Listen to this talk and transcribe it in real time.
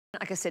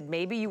like I said,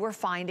 maybe you were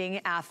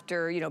finding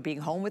after, you know, being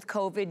home with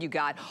COVID, you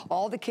got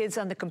all the kids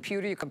on the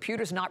computer, your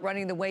computer's not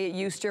running the way it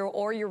used to,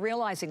 or you're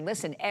realizing,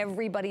 listen,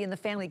 everybody in the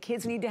family,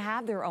 kids need to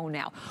have their own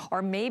now.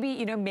 Or maybe,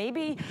 you know,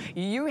 maybe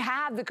you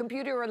have the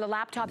computer or the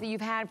laptop that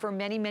you've had for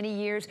many, many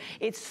years.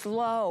 It's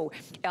slow.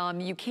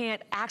 You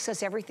can't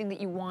access everything that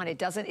you want.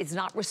 It's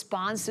not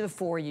responsive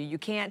for you. You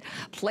can't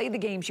play the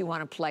games you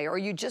want to play, or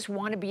you just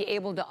want to be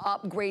able to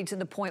upgrade to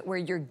the point where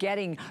you're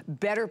getting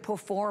better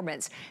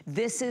performance.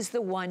 This is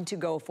the one to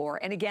go for.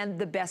 And again,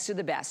 the best of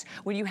the best.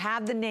 When you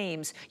have the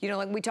names, you know,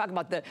 like we talk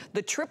about the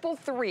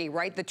 333,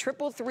 right? The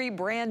 333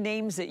 brand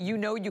names that you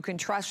know you can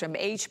trust, from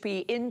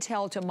HP,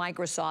 Intel to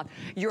Microsoft.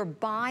 You're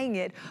buying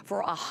it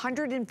for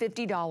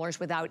 $150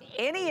 without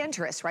any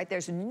interest, right?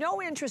 There's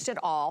no interest at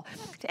all.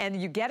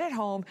 And you get it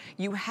home.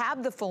 You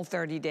have the full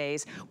 30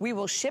 days. We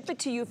will ship it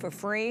to you for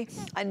free.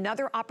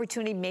 Another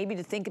opportunity maybe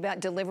to think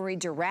about delivery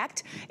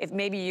direct. If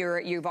maybe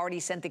you've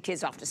already sent the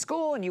kids off to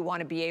school and you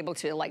want to be able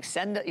to like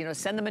send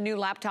them a new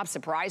laptop,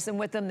 surprise them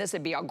with them. This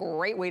would be a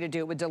great way to do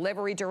it with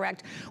delivery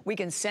direct. We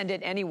can send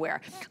it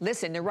anywhere.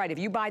 Listen, they're right. If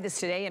you buy this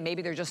today and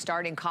maybe they're just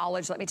starting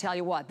college, let me tell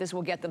you what, this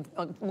will get them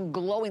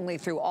glowingly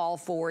through all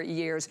 4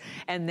 years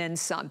and then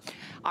some.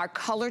 Our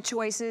color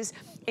choices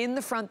in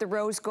the front, the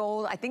rose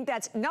gold, I think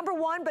that's number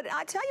one, but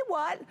I tell you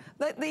what,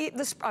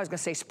 I was gonna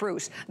say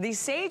spruce. The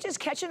sage is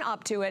catching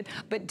up to it,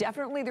 but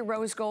definitely the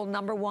rose gold,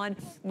 number one.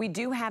 We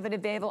do have it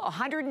available,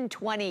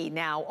 120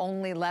 now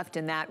only left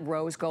in that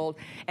rose gold,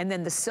 and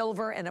then the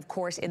silver, and of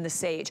course in the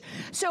sage.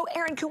 So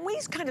Aaron, can we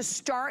kind of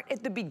start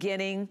at the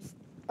beginning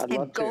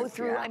and go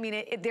through, yeah. I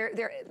mean,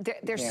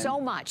 there's so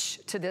much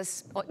to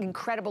this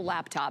incredible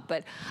laptop,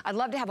 but I'd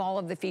love to have all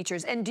of the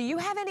features. And do you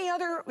have any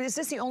other, is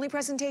this the only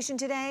presentation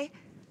today?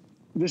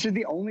 This is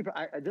the only,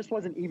 this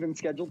wasn't even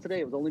scheduled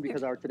today. It was only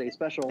because our today's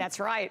special. That's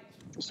right.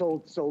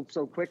 Sold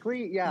so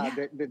quickly. Yeah.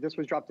 This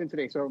was dropped in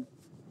today. So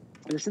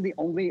this is the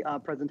only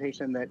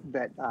presentation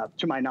that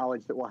to my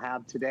knowledge, that we'll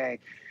have today.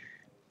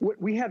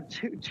 We have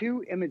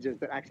two images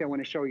that actually I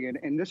want to show you,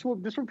 and this will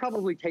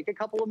probably take a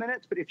couple of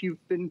minutes. But if you've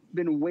been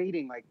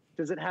waiting, like,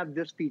 does it have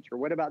this feature?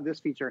 What about this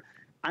feature?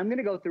 I'm going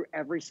to go through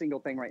every single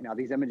thing right now.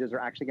 These images are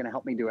actually going to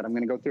help me do it. I'm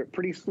going to go through it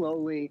pretty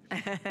slowly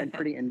and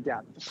pretty in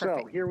depth. So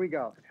here we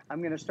go. I'm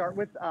going to start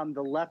with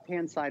the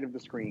left-hand side of the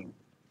screen.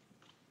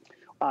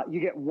 You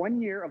get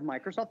 1 year of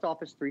Microsoft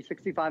Office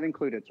 365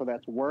 included. So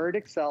that's Word,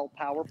 Excel,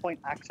 PowerPoint,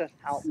 Access,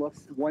 Outlook,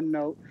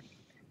 OneNote,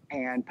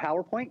 and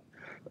PowerPoint.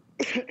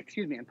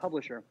 Excuse me, and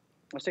Publisher.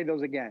 I'll say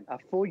those again. A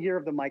full year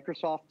of the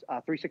Microsoft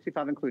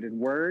 365 included.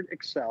 Word,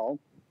 Excel,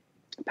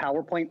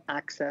 PowerPoint,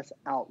 Access,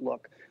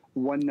 Outlook,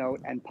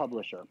 OneNote, and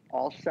Publisher.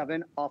 All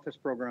 7 Office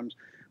programs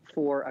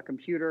for a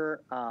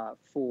computer,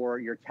 for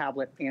your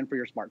tablet, and for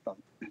your smartphone.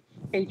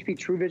 HP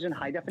TrueVision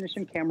high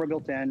definition camera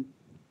built in.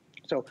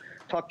 So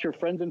talk to your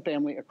friends and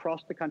family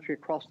across the country,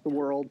 across the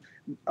world.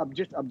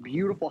 Just a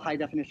beautiful high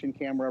definition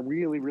camera,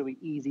 really, really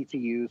easy to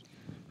use.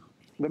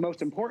 The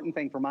most important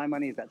thing for my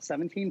money is that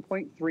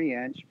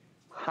 17.3 inch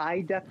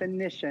high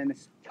definition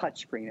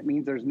touchscreen. It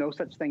means there's no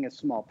such thing as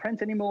small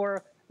print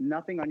anymore.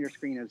 Nothing on your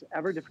screen is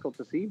ever difficult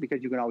to see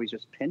because you can always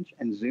just pinch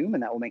and zoom,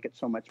 and that will make it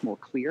so much more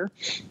clear.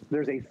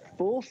 There's a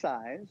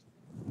full-size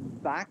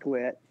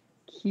backlit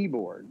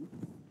keyboard.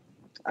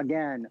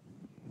 Again,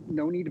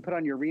 no need to put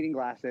on your reading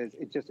glasses.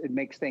 It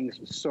makes things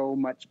so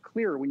much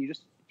clearer when you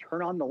just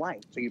turn on the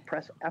light. So you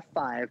press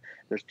F5,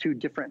 there's 2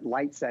 different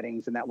light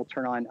settings, and that will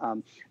turn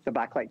on the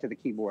backlight to the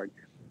keyboard.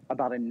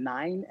 About a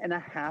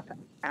 9.5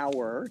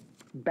 hour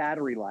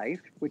battery life,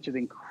 which is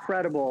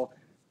incredible.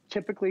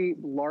 Typically,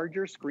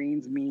 larger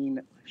screens mean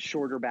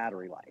shorter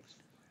battery life.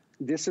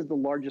 This is the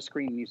largest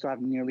screen. You still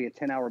have nearly a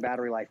 10-hour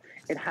battery life.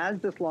 It has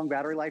this long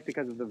battery life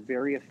because of the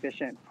very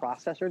efficient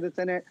processor that's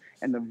in it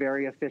and the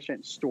very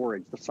efficient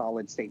storage, the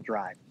solid-state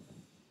drive.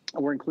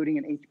 We're including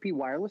an HP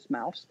wireless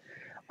mouse.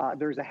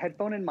 There's a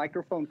headphone and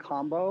microphone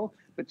combo,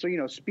 but so you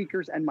know,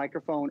 speakers and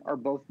microphone are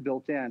both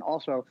built in.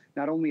 Also,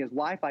 not only is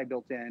Wi-Fi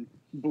built in,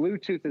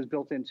 Bluetooth is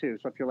built in too.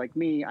 So if you're like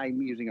me,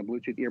 I'm using a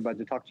Bluetooth earbud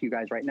to talk to you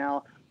guys right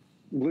now.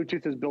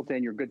 Bluetooth is built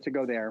in, you're good to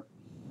go there.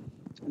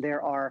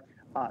 There are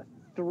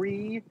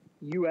 3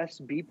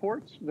 USB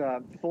ports,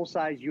 the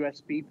full-size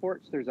USB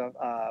ports. There's two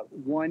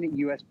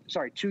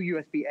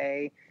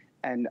USB-A,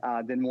 and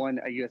then one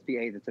a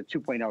USB-A that's a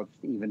 2.0,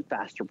 even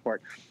faster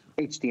port.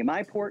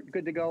 HDMI port,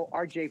 good to go.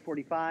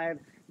 RJ45,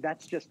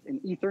 that's just an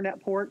Ethernet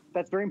port.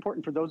 That's very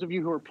important for those of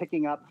you who are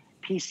picking up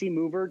PC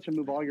Mover to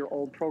move all your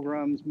old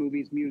programs,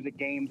 movies, music,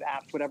 games,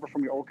 apps, whatever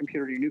from your old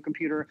computer to your new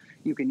computer.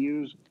 You can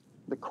use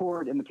the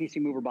cord in the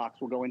PC Mover box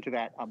will go into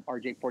that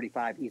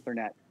RJ45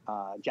 Ethernet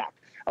jack.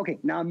 Okay,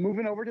 now I'm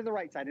moving over to the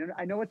right side. And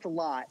I know it's a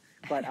lot,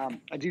 but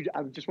I just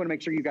want to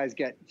make sure you guys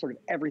get sort of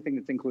everything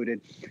that's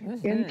included.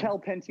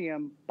 Intel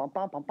Pentium,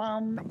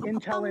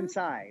 Intel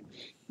inside.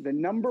 The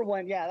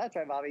 #1, yeah, that's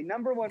right, Bobby,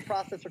 #1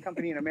 processor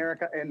company in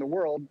America and the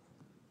world.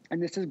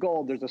 And this is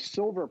gold. There's a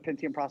silver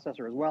Pentium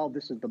processor as well.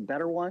 This is the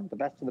better one, the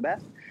best of the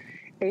best.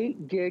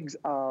 8 gigs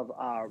of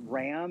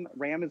RAM.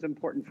 RAM is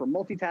important for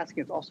multitasking.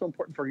 It's also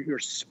important for your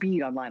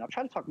speed online. I'll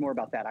try to talk more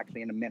about that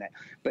actually in a minute.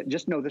 But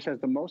just know this has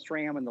the most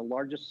RAM and the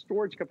largest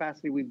storage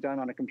capacity we've done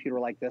on a computer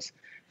like this.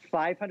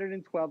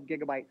 512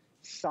 gigabyte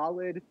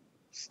solid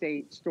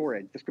state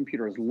storage. This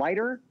computer is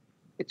lighter,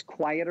 it's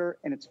quieter,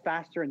 and it's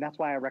faster, and that's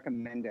why I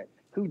recommend it.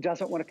 Who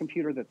doesn't want a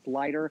computer that's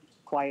lighter,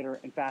 quieter,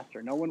 and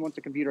faster? No one wants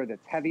a computer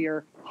that's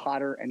heavier,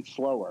 hotter, and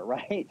slower,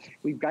 right?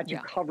 We've got you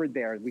covered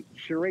there. We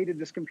curated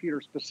this computer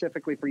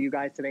specifically for you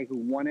guys today who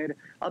wanted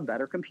a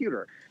better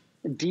computer.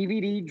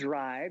 DVD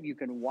drive, you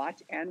can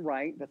watch and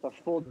write. That's a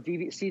full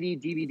CD,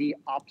 DVD,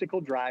 optical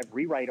drive,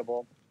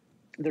 rewritable.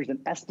 There's an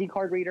SD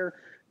card reader.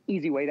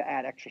 Easy way to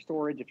add extra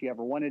storage if you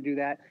ever want to do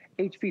that.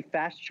 HP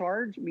Fast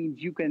Charge means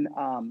you can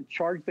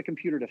charge the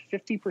computer to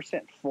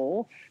 50%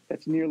 full.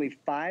 That's nearly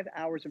 5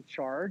 hours of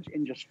charge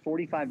in just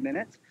 45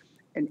 minutes.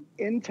 And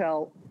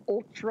Intel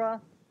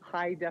Ultra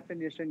High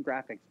Definition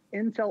Graphics.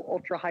 Intel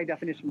Ultra High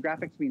Definition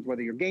Graphics means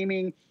whether you're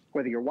gaming,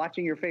 whether you're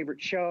watching your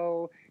favorite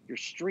show, you're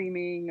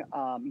streaming,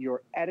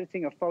 you're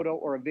editing a photo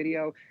or a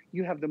video,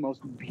 you have the most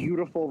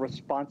beautiful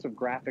responsive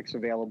graphics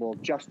available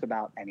just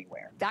about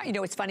anywhere. That, you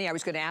know, it's funny, I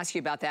was going to ask you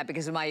about that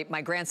because of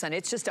my grandson.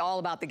 It's just all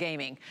about the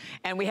gaming.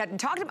 And we hadn't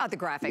talked about the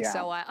graphics,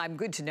 so I'm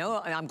good to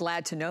know, and I'm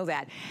glad to know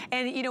that.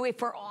 And, you know,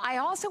 I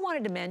also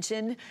wanted to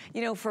mention,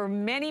 you know, for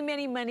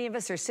many of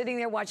us are sitting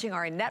there watching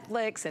our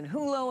Netflix and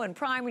Hulu and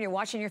Prime when you're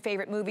watching your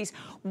favorite movies,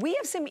 we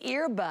have some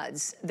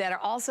earbuds that are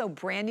also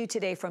brand new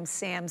today from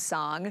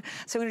Samsung.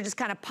 So I'm going to just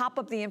kind of pop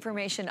up the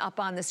information up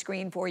on the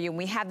screen for you. And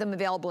we have them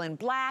available in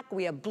black,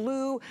 we have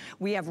blue,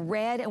 we have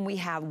red, and we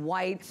have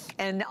white,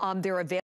 and they're available